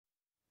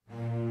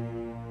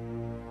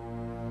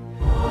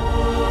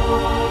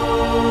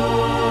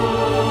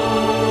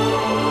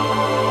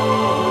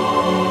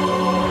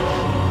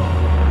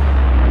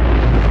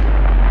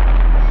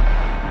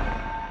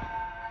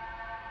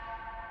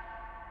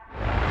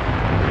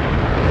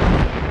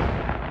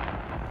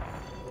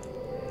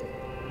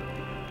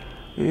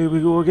Here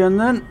we go again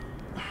then.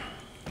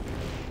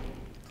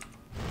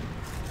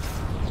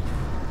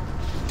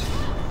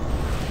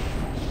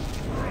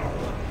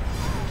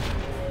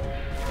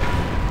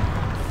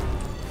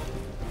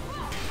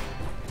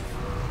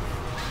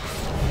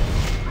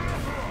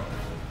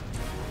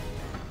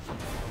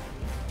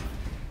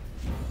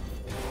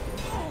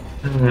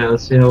 Alright,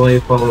 let's see how well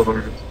you follow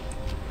orders.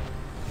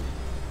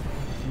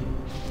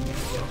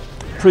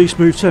 Priest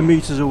moved 10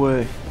 meters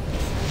away.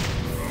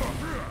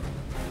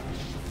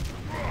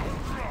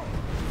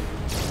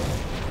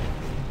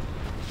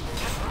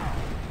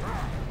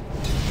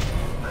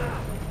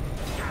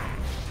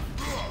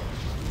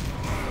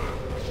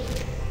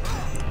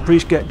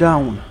 Priest, get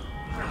down.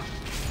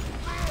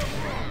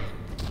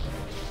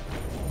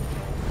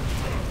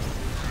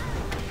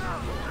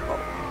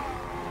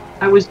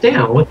 I was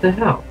down, what the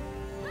hell?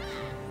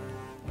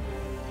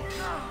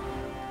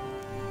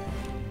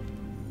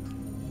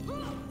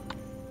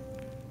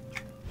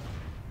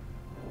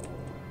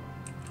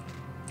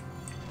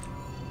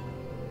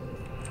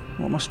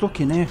 What am I stuck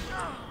in here?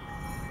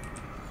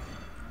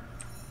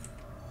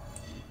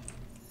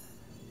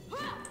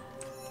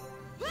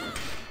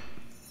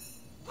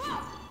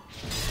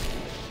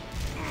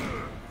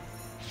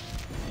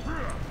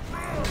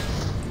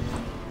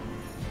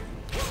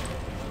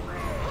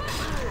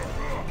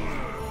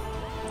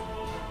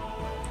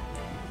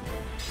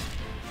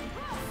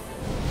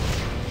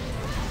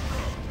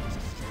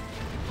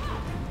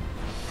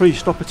 Please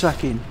stop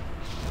attacking.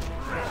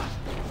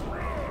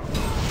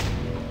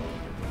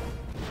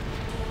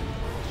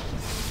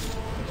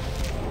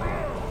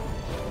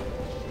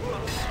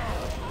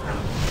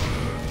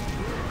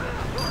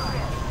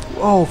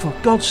 Oh, for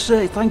God's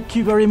sake, thank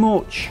you very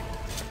much.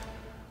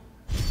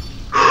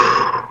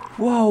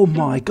 Whoa,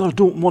 my God, I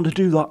don't want to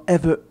do that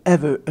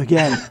ever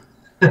again.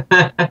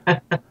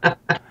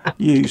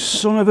 You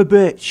son of a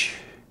bitch.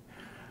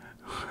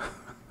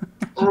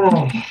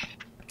 Oh.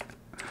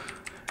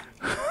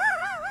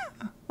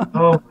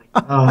 Oh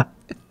my God.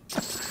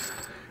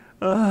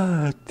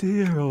 Ah,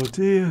 dear, oh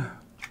dear.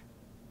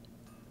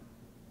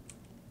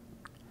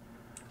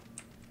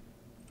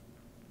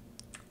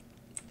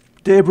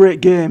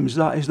 Daybreak Games,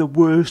 that is the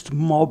worst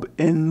mob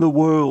in the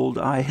world.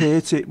 I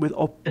hate it with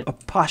a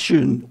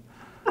passion.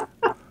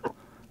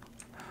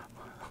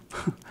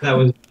 That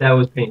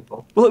was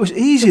painful. Well, it was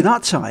easy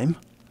that time.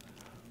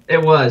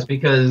 It was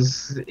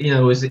because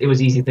it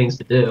was easy things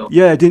to do.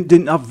 Yeah,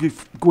 didn't have you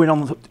going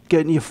on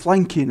getting your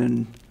flanking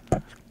and.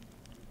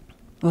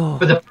 Oh,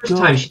 but the first God.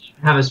 time she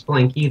didn't have us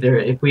flank either.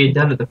 If we had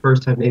done it the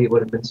first time, maybe it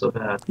would have been so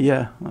bad.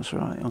 Yeah, that's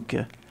right.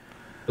 Okay.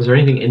 Was there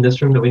anything in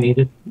this room that we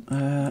needed?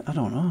 I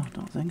don't know. I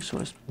don't think so.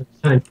 It's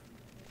fine.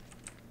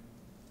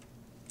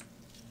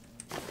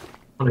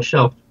 On a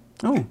shelf.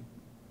 Oh.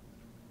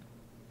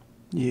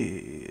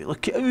 Yeah.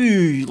 Look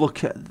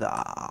at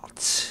that.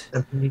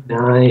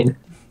 79.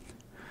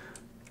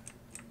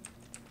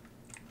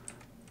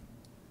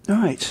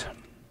 Right.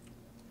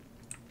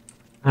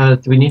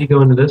 Do we need to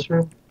go into this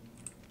room?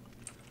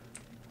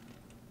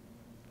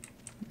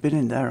 Been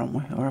in there, haven't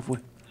we? Or have we?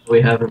 We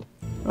haven't.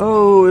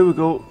 Oh, here we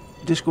go.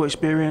 Disco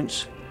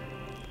experience.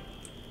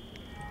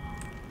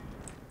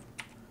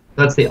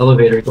 That's the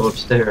elevator to go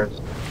upstairs.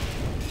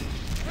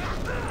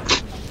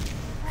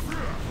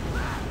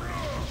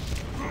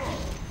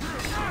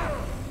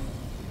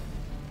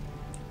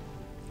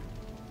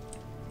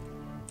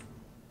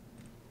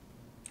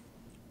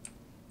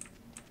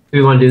 Do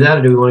we want to do that,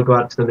 or do we want to go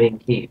out to the main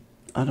keep?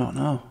 I don't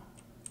know.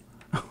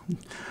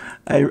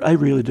 I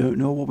really don't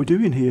know what we're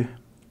doing here.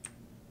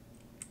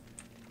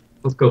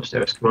 Let's go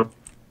upstairs, come on.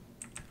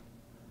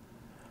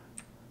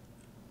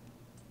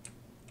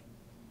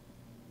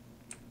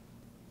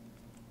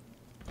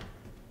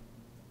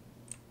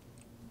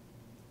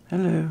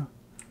 Hello.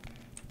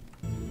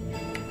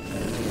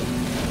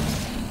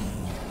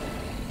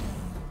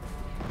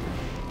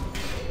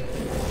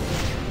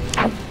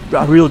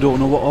 I really don't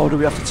know what order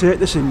we have to take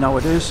this in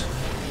nowadays.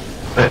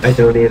 I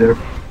don't either.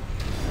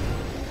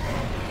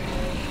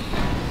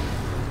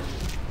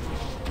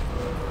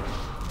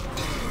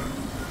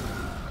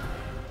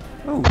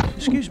 Oh,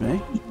 excuse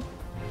me.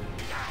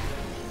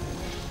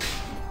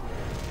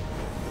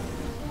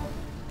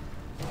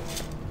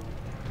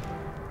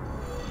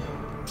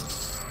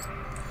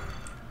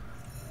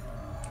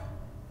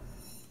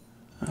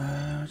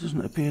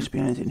 Doesn't appear to be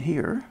anything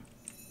here.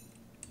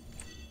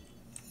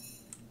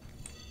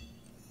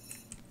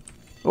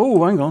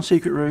 Oh, hang on,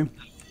 secret room.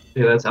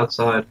 Yeah, that's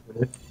outside.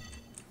 Right?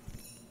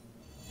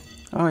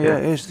 Oh yeah,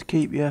 here's the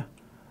keep, yeah.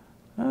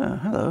 Ah,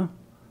 hello.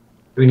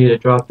 Do we need to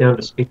drop down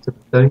to speak to the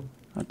thing?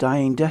 A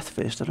dying death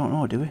fist, I don't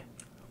know, do we?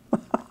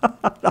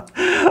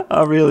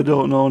 I really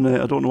don't know,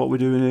 Nate. I don't know what we're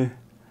doing here.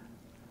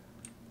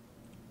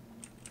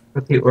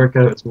 Let the orc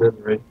out of its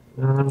misery.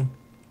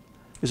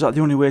 Is that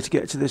the only way to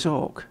get to this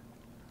orc?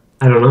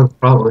 I don't know,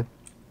 probably.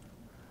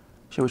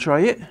 Shall we try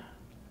it?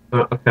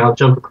 Okay, I'll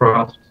jump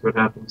across, see what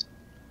happens.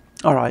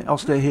 Alright, I'll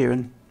stay here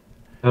and...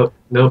 Oh,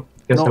 nope,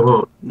 guess I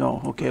won't.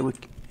 No, okay,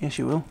 yes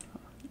you will.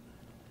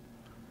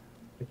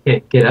 I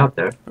can't get out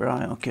there.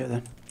 Right, okay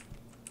then.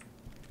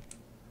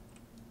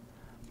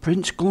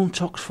 Prince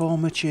Gluntock's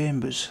former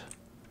chambers.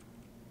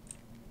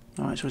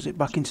 Alright, so is it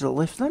back into the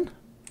lift then?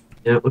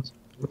 Yeah, it looks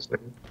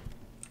like it.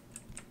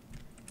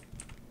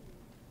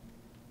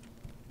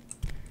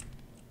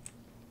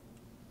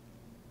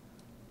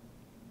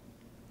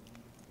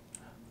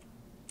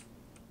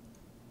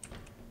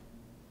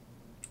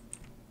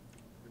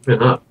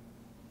 Been up.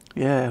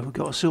 Yeah, we've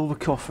got a silver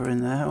coffer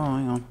in there. Oh,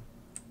 hang on.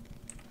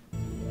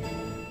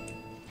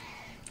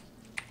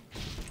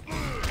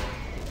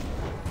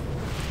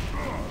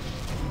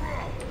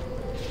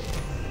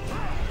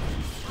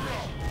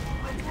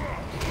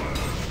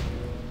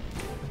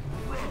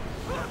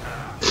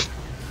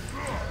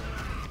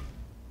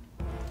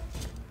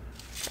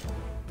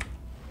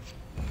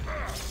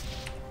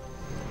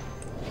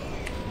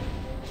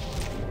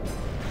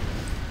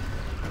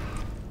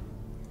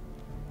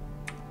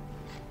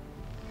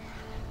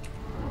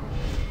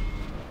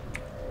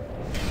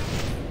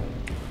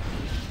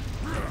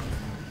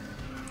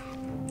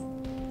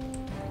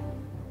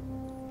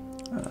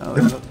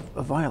 We have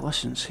a vial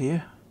essence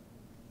here,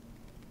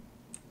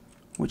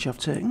 which I've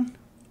taken.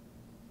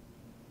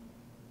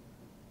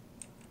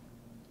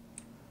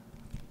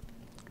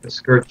 A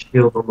scourge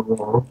shield on the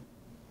wall.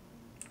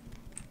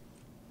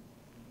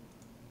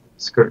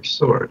 Scourge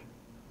sword.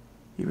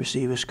 You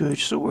receive a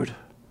scourge sword.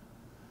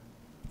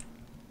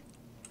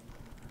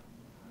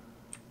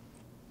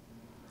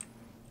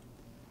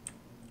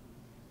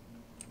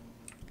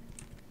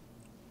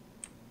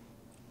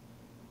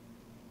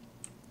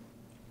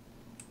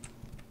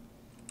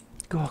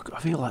 God, I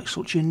feel like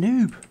such a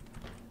noob.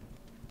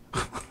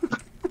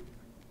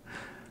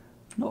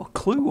 Not a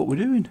clue what we're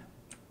doing.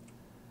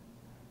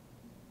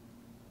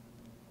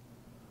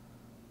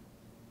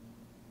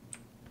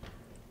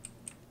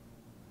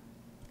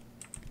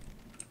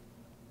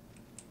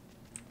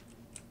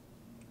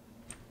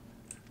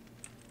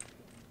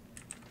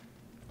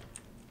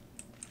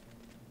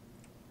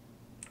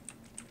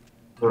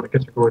 Well, I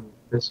guess we're going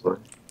this way.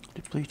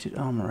 Depleted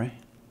armory.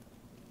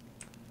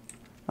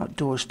 That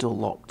door's still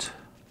locked.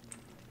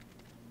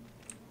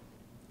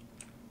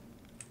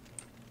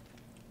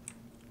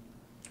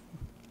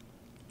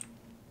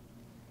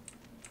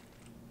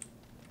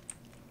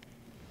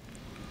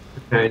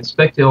 Okay,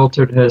 inspect the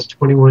altar. It has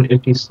 21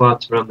 empty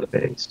slots around the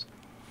base.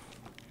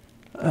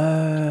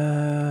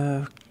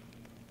 Oh,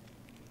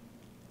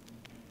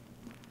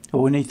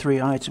 we need 3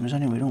 items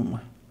anyway, don't we?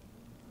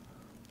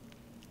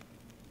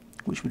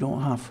 Which we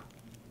don't have.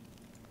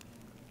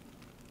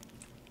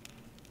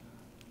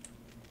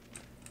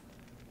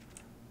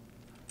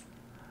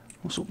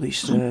 What's up these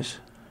stairs?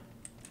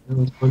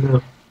 Let's find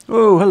out.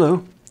 Oh,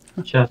 hello.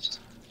 Chest.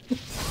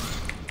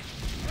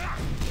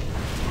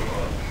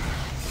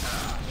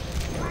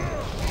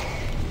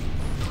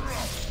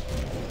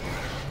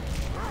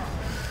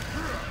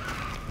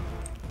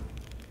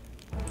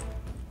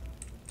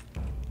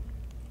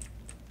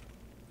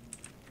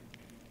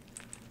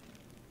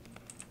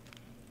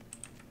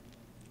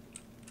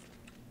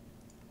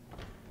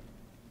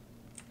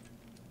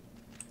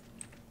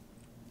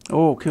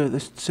 Oh, okay,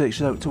 this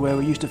takes us out to where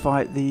we used to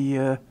fight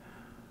the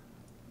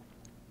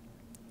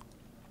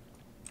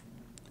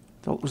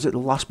was it the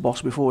last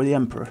boss before the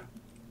Emperor?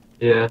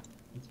 Yeah.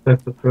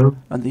 Inspect the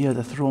throne. And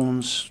the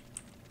throne's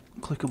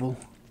clickable.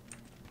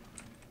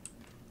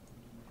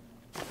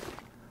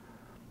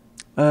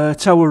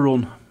 Tower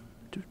run.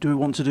 Do we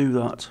want to do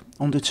that?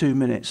 Under 2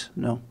 minutes?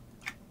 No.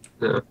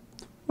 No.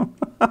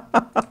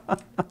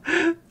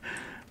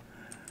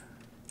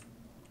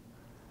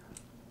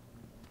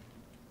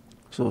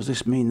 So does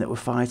this mean that we're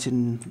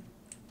fighting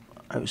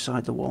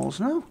outside the walls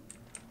now?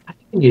 I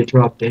think we need to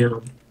drop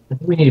down. I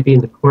think we need to be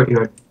in the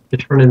courtyard to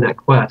turn in that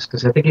quest,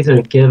 because I think he's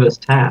going to give us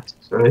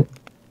tasks, right?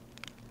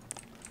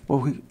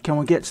 Well, can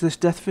we get to this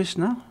Death Fist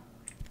now?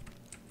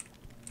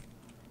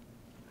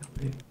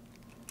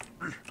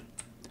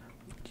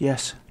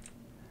 Yes.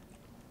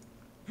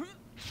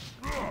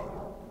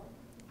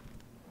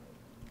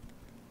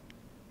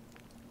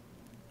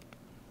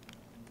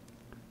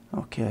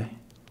 Okay.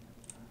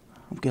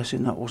 I'm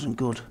guessing that wasn't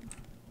good.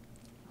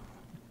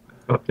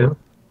 Drop down.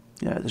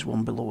 Yeah, there's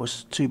one below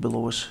us, 2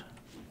 below us.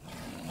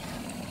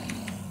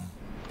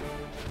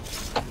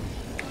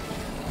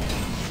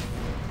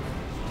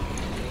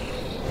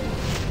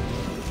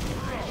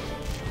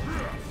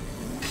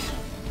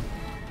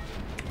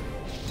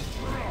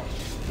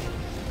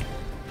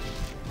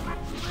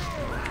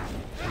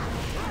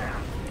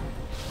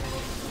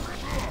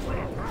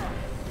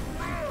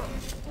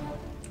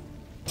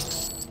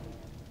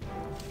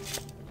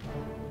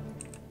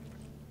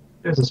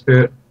 There's a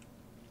spirit.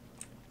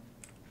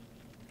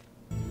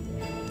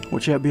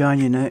 Watch out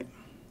behind you, Nate.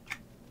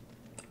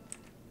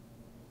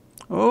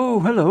 Oh,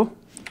 hello.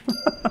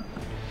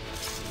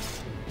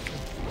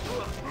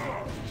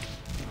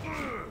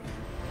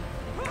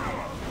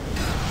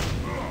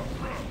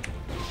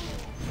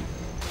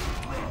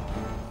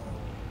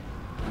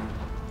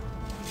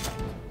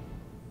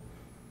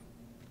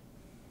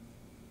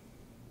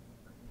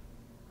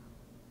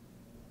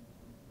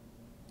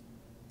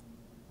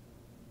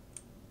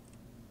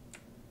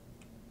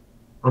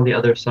 On the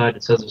other side,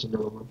 it says there's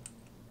another one.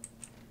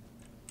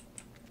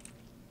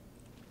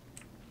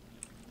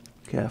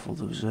 Careful,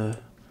 there's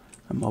a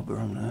mob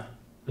around there.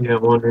 Yeah, I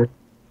wonder.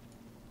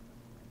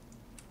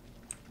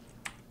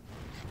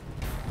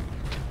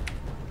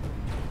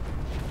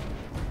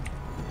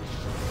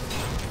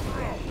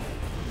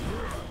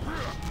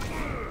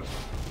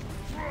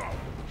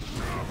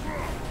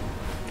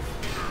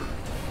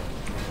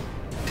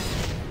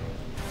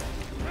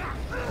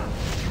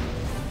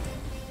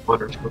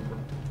 Water's coming back.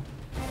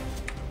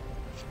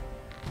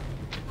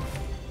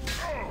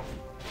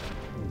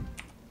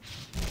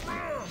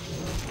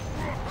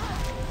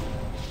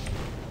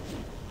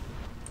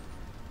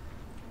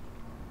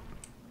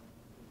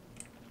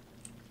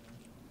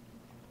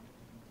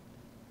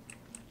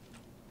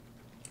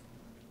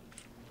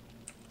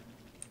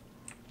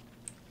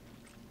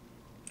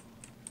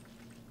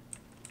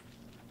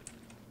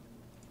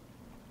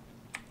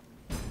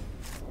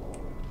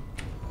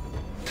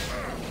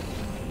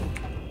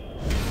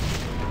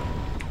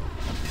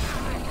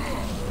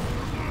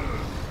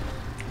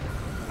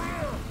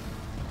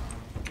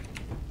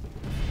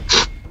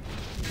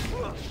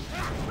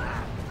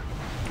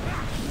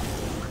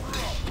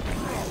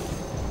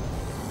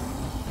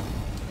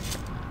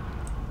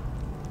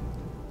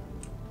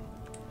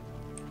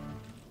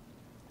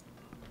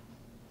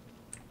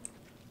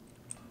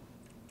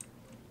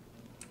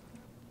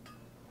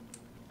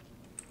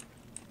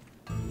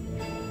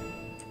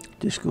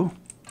 Disco.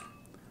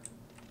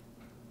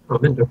 Oh,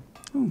 I'm in there.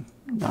 Oh,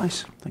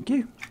 nice. Thank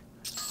you.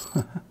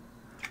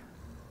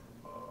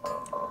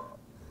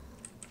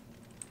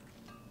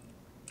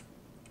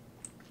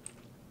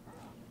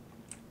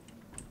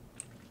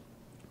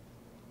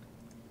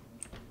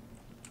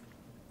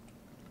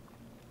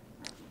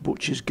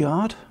 Butcher's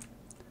guard.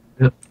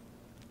 Yep.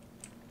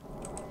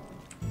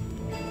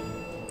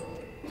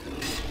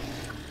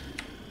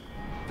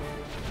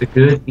 The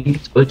good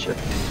eats butcher.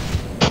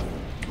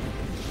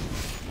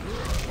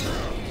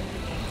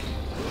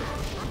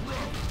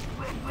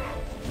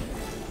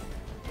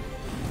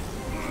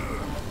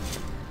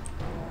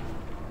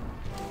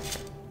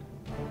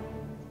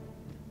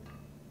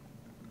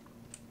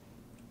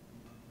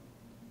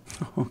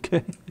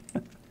 Okay.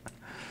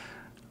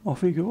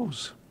 Off he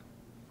goes.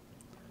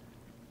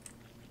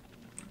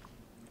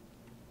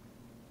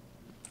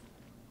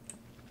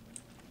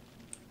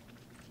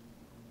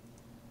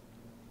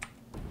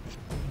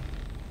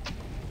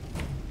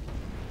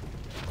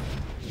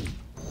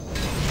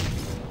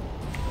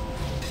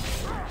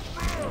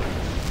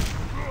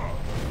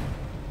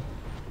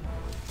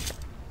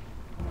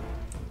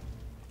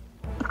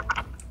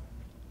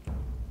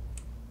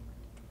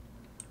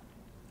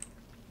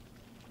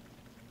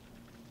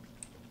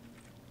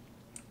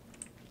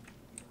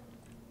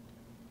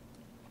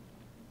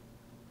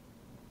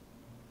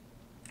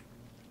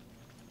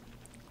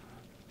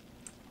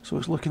 So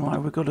it's looking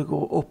like we've got to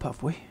go up,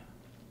 have we?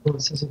 Well,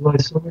 this is my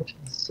sword to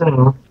the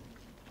south.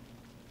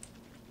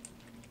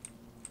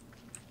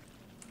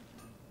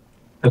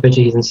 I bet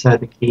you he's inside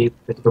the keep.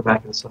 We have to go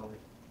back inside.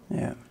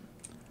 Yeah.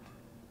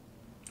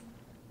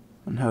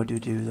 And how do you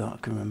do that? I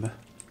can remember.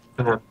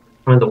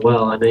 Find the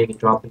well. I know you can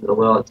drop into the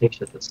well. It takes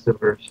you to the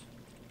sewers.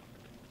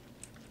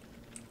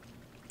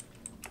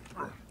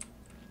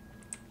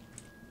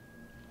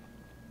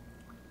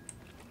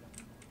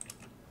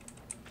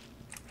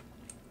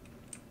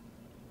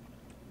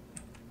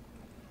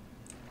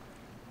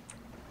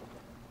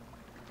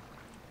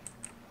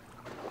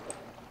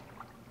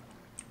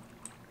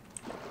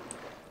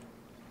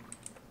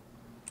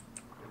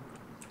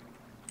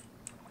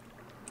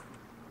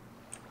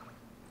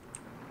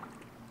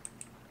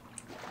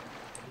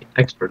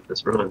 Expert at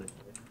this run.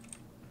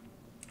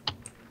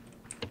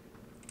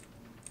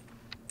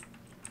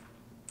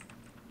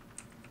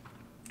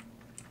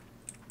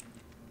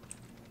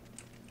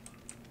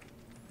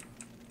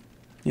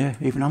 Yeah,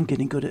 even I'm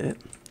getting good at it.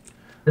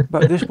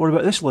 What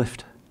about this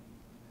lift?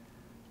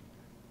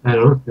 I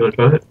don't know. You want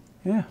to try it?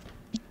 Yeah,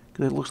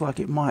 because it looks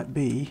like it might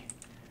be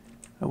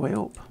a way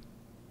up.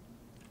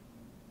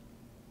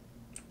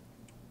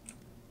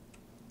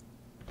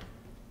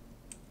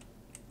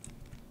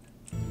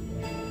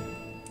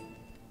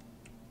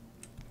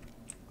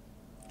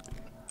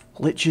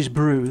 Lich's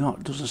brew,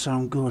 that doesn't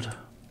sound good.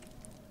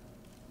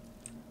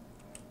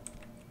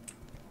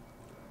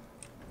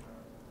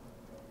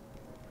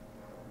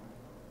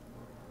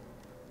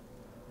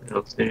 I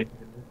don't see anything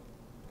in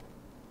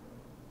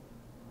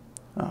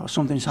there. Oh,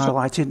 something's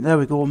highlighted. There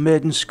we go,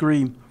 Maiden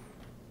Scream.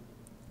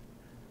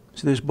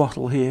 So this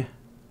bottle here.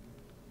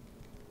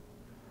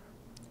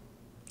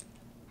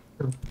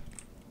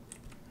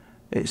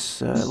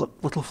 It's a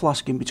little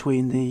flask in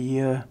between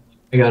the...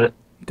 I got it.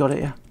 You got it,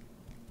 yeah?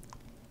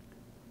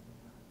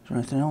 Is there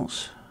anything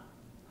else?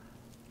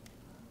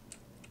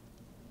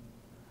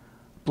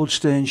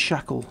 Bloodstained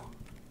shackle.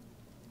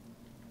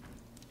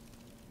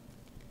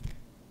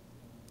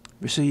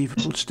 Receive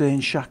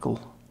bloodstained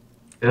shackle.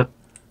 Yep.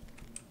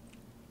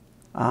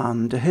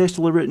 And a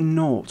hastily written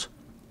note.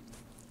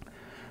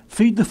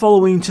 Feed the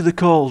following to the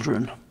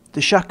cauldron.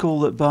 The shackle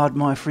that barred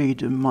my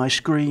freedom, my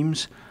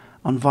screams,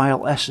 on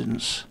vile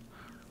essence.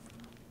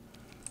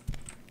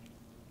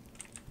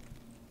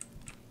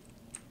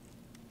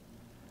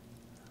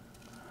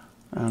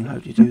 And how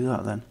do you do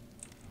that then?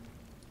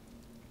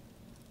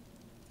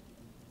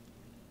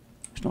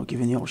 It's not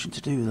giving the option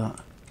to do that.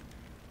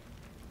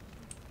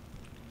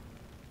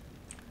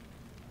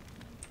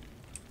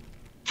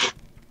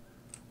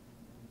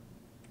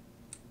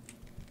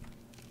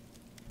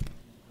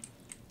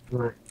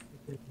 Right.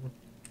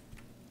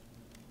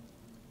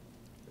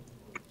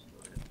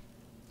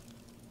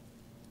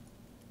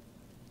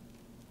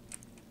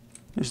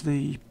 Is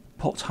the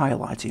pot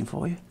highlighting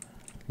for you?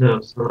 No,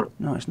 it's not.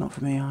 No, it's not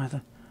for me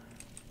either.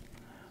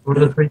 What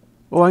are the three?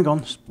 Oh, hang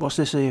on. What's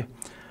this here?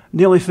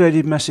 Nearly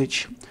faded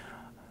message.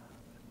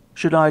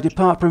 Should I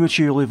depart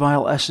prematurely,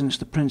 vile essence,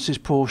 the prince's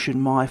portion,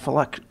 my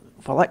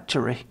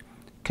phylactery,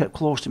 kept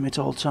close to me at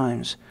all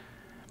times.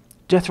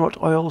 Death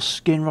rot oil,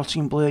 skin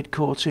rotting blade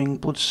coating,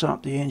 blood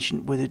sap, the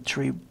ancient withered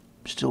tree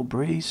still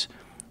breathes.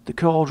 The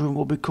cauldron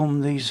will become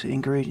these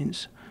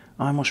ingredients.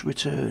 I must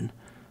return.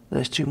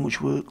 There's too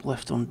much work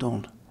left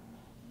undone.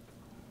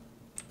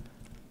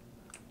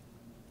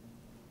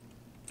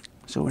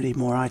 So we need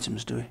more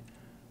items, do we?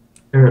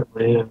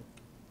 Apparently, yeah.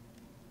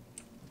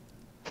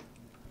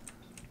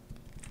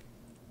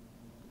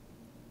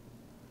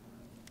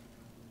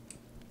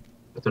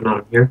 But they're not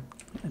in here.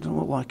 It doesn't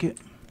look like it.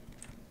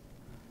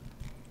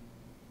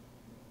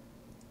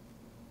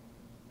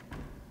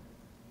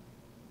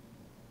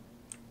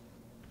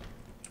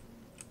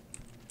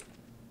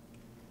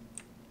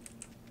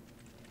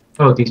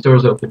 Oh, these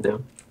doors open now.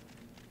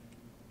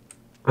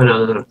 Oh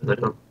no, they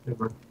don't.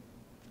 Never mind.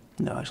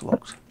 No, it's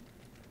locked.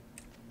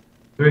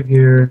 Through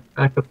here,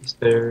 back up the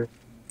stairs.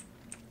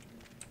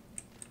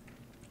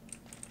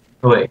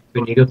 Oh wait,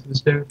 can you go through the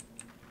stairs?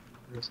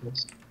 Where's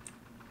this?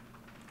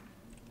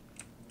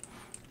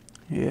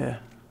 Yeah.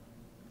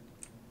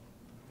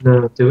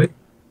 No, do we?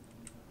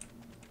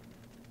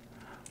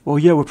 Well,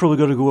 yeah, we're probably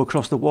got to go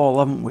across the wall,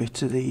 haven't we,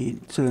 to the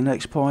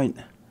next point.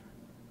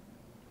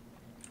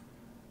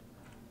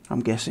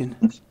 I'm guessing.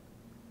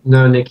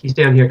 No, Nick, he's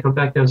down here. Come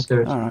back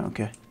downstairs. All right,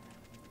 okay.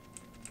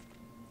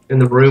 In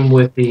the room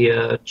with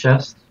the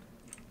chest.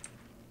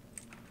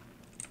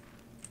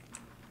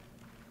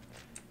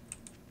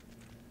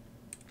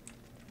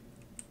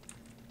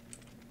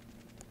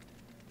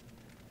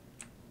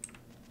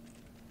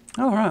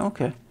 All right,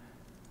 okay.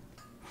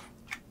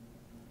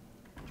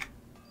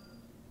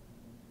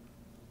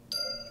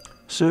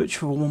 Search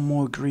for one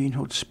more green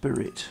hood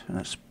spirit, and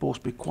that's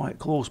supposed to be quite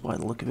close by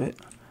the look of it.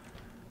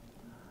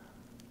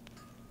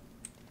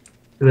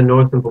 To the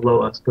north and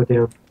below us. Go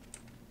down.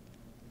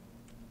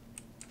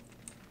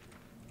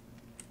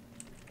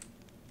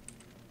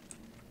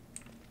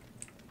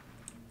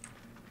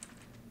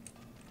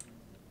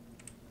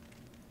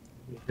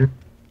 Here.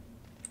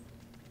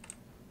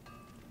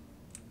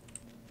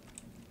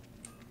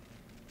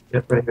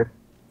 Yep, right here.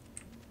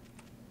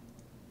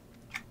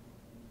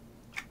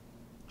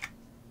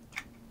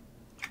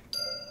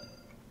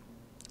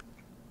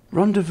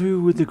 Rendezvous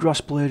with the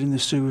grass blade in the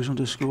sewers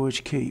under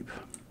Scourge Keep.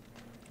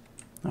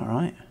 All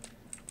right.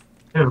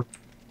 Yeah.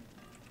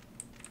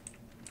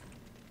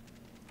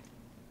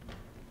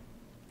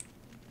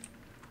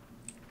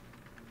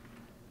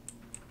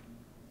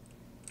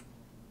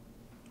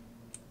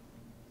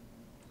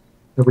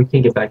 But we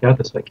can't get back out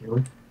this way, can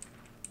we?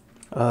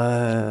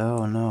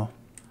 Oh no.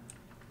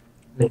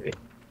 Maybe.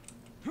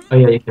 Oh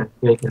yeah, you can.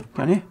 Yeah, you can.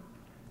 Can you?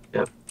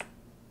 Yep.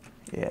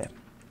 Yeah.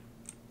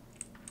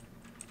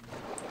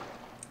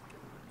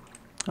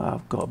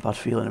 I've got a bad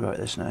feeling about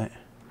this now.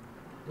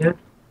 Yeah.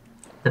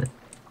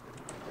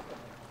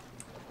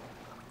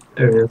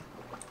 There it is.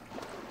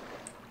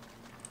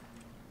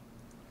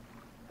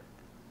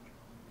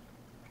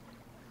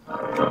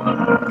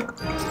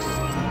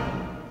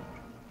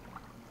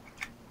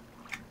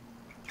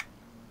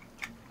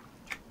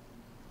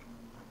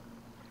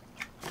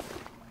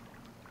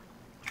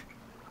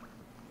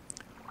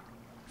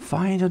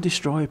 Find and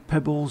destroy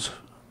Pebble's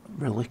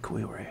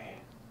reliquary.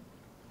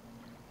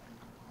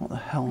 What the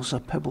hell's a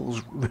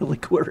Pebble's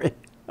reliquary?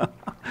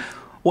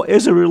 What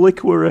is a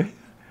reliquary?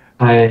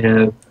 I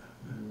have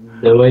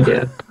no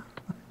idea.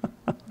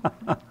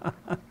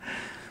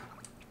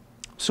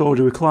 So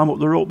do we climb up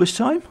the rope this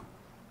time?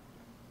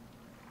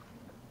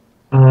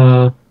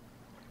 Yeah,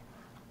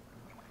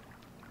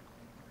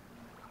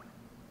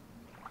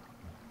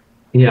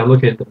 I'm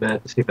looking at the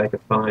map to see if I can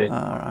find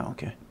Alright,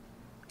 okay.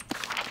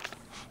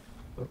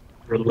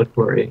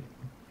 reliquary.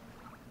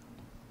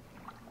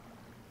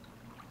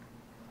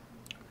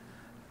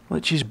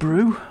 Lich's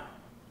brew.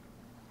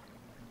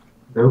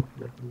 Nope.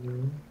 Nothing there.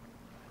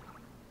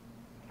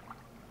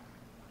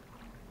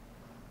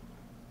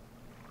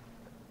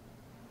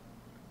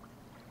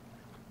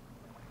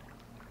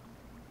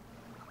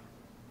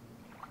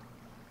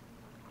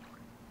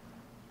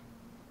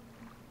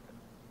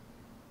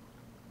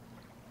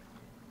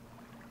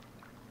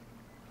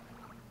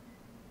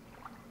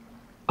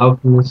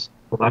 Alchemist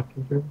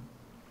Phylactery.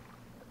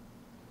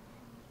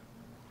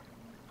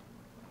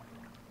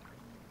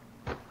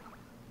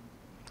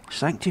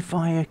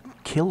 Sanctify a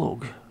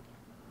Killug.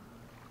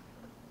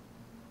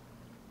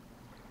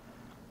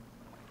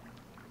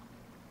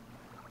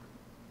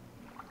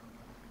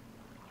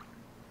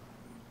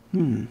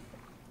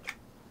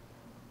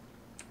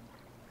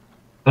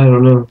 I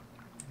don't know.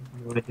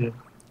 No idea.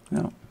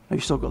 No. Have you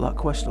still got that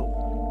quest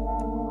up?